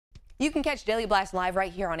You can catch Daily Blast live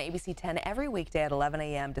right here on ABC 10 every weekday at 11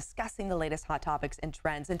 a.m. discussing the latest hot topics and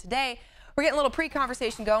trends. And today, we're getting a little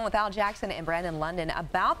pre-conversation going with Al Jackson and Brandon London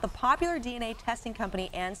about the popular DNA testing company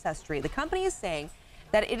Ancestry. The company is saying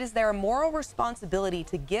that it is their moral responsibility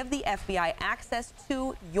to give the FBI access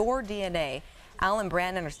to your DNA. Al and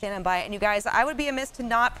Brandon are standing by. And you guys, I would be amiss to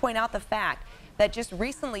not point out the fact that just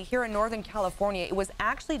recently here in Northern California, it was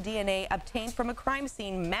actually DNA obtained from a crime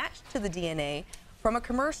scene matched to the DNA from a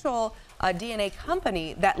commercial DNA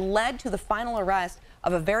company that led to the final arrest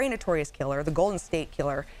of a very notorious killer, the Golden State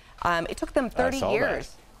Killer. It took them 30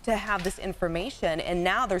 years to have this information, and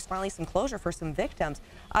now there's finally some closure for some victims.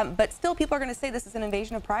 But still, people are going to say this is an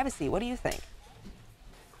invasion of privacy. What do you think?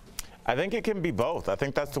 I think it can be both. I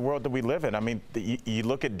think that's the world that we live in. I mean, you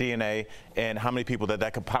look at DNA and how many people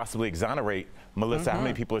that could possibly exonerate. Melissa, how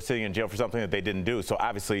many people are sitting in jail for something that they didn't do? So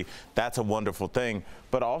obviously, that's a wonderful thing.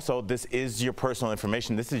 But also, this is your personal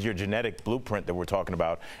information. This is your genetic blueprint that we're talking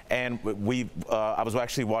about. And I was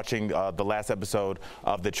actually watching the last episode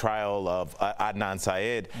of the trial of Adnan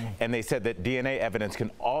Syed, and they said that DNA evidence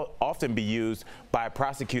can often be used by a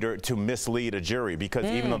prosecutor to mislead a jury, because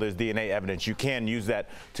even though there's DNA evidence, you can use that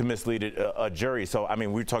to mislead a jury. So, I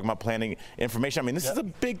mean, we're talking about planning information. I mean, this is a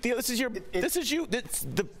big deal. This is you. It's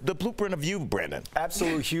the blueprint of you, Brandon.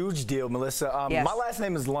 Absolute huge deal, Melissa. Yes. My last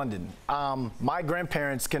name is London. My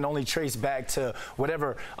grandparents can only trace back to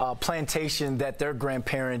whatever plantation that their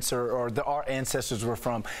grandparents or our ancestors were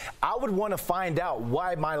from. I would want to find out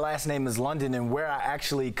why my last name is London and where I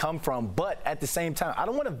actually come from, but at the same time, I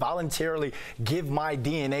don't want to voluntarily give my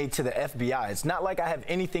DNA to the FBI. It's not like I have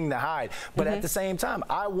anything to hide, but at the same time,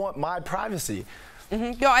 I want my privacy.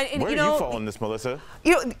 Where do you fall on this, Melissa?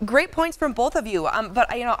 Great points from both of you.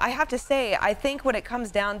 But I have to say, I think when it comes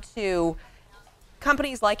down to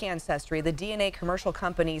companies like Ancestry, the DNA commercial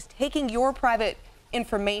companies, taking your private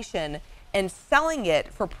information and selling it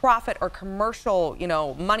for profit or commercial,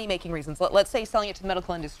 money-making reasons. Let's say selling it to the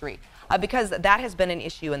medical industry, because that has been an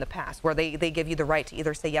issue in the past, where they give you the right to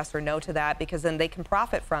either say yes or no to that, because then they can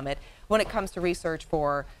profit from it when it comes to research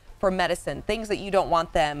for medicine, things that you don't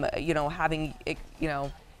want them, having,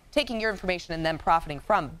 taking your information and then profiting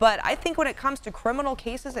from. But I think when it comes to criminal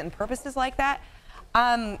cases and purposes like that,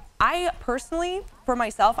 I personally, for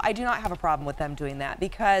myself, I do not have a problem with them doing that,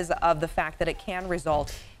 because of the fact that it can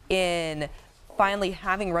result in finally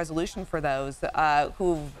having resolution for those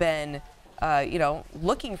who've been,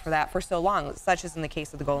 looking for that for so long, such as in the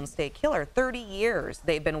case of the Golden State Killer. 30 years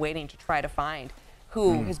they've been waiting to try to find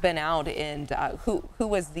who has been out and who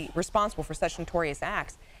was responsible for such notorious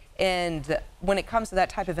acts. And when it comes to that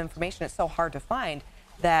type of information, it's so hard to find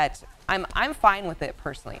that I'm fine with it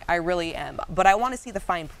personally. I really am. But I want to see the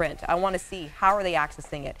fine print. I want to see how are they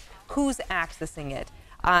accessing it, who's accessing it.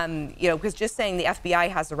 Because just saying the FBI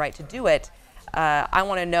has the right to do it, I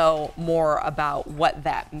want to know more about what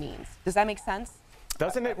that means. Does that make sense?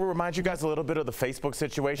 Doesn't it remind you guys a little bit of the Facebook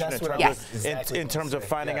situation in terms of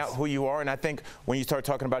finding out who you are? And I think when you start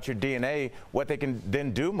talking about your DNA, what they can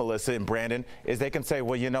then do, Melissa and Brandon, is they can say,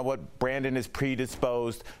 well, you know what, Brandon is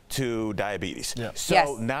predisposed to diabetes.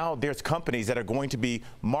 So now there's companies that are going to be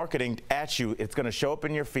marketing at you. It's going to show up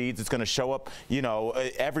in your feeds. It's going to show up,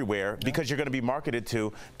 everywhere, because you're going to be marketed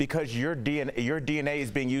to, because your DNA is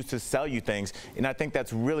being used to sell you things. And I think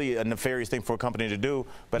that's really a nefarious thing for a company to do.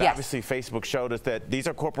 But obviously Facebook showed us that these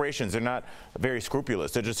are corporations. They're not very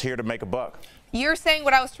scrupulous. They're just here to make a buck. You're saying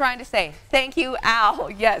what I was trying to say. Thank you, Al.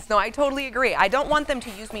 Yes, no, I totally agree. I don't want them to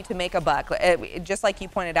use me to make a buck, just like you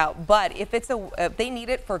pointed out. But if they need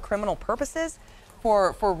it for criminal purposes,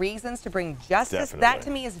 for reasons to bring justice, that to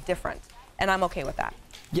me is different, and I'm okay with that.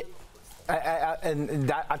 Yeah.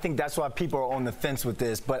 I think that's why people are on the fence with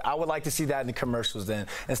this, but I would like to see that in the commercials then.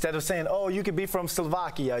 Instead of saying, oh, you could be from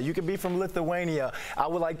Slovakia, you could be from Lithuania, I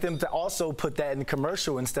would like them to also put that in the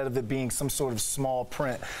commercial instead of it being some sort of small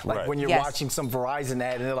print. Like when you're watching some Verizon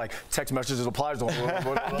ad and they're like, text messages applies,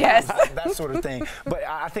 that sort of thing. But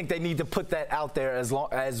I think they need to put that out there as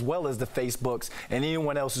well as the Facebooks and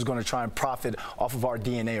anyone else who's going to try and profit off of our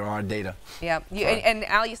DNA or our data. Yeah, and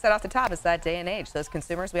Al, you said off the top, it's that day and age. So as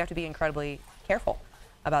consumers, we have to be incredibly careful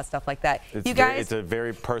about stuff like that. It's a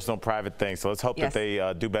very personal, private thing, so let's hope that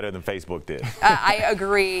they do better than Facebook did. I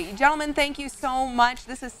agree. Gentlemen, thank you so much.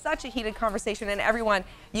 This is such a heated conversation, and everyone,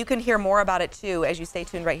 you can hear more about it too as you stay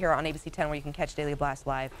tuned right here on ABC 10, where you can catch Daily Blast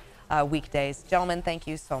live weekdays. Gentlemen, thank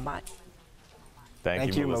you so much.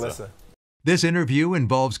 Thank you, Melissa. This interview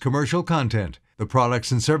involves commercial content. The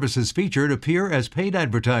products and services featured appear as paid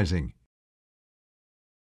advertising.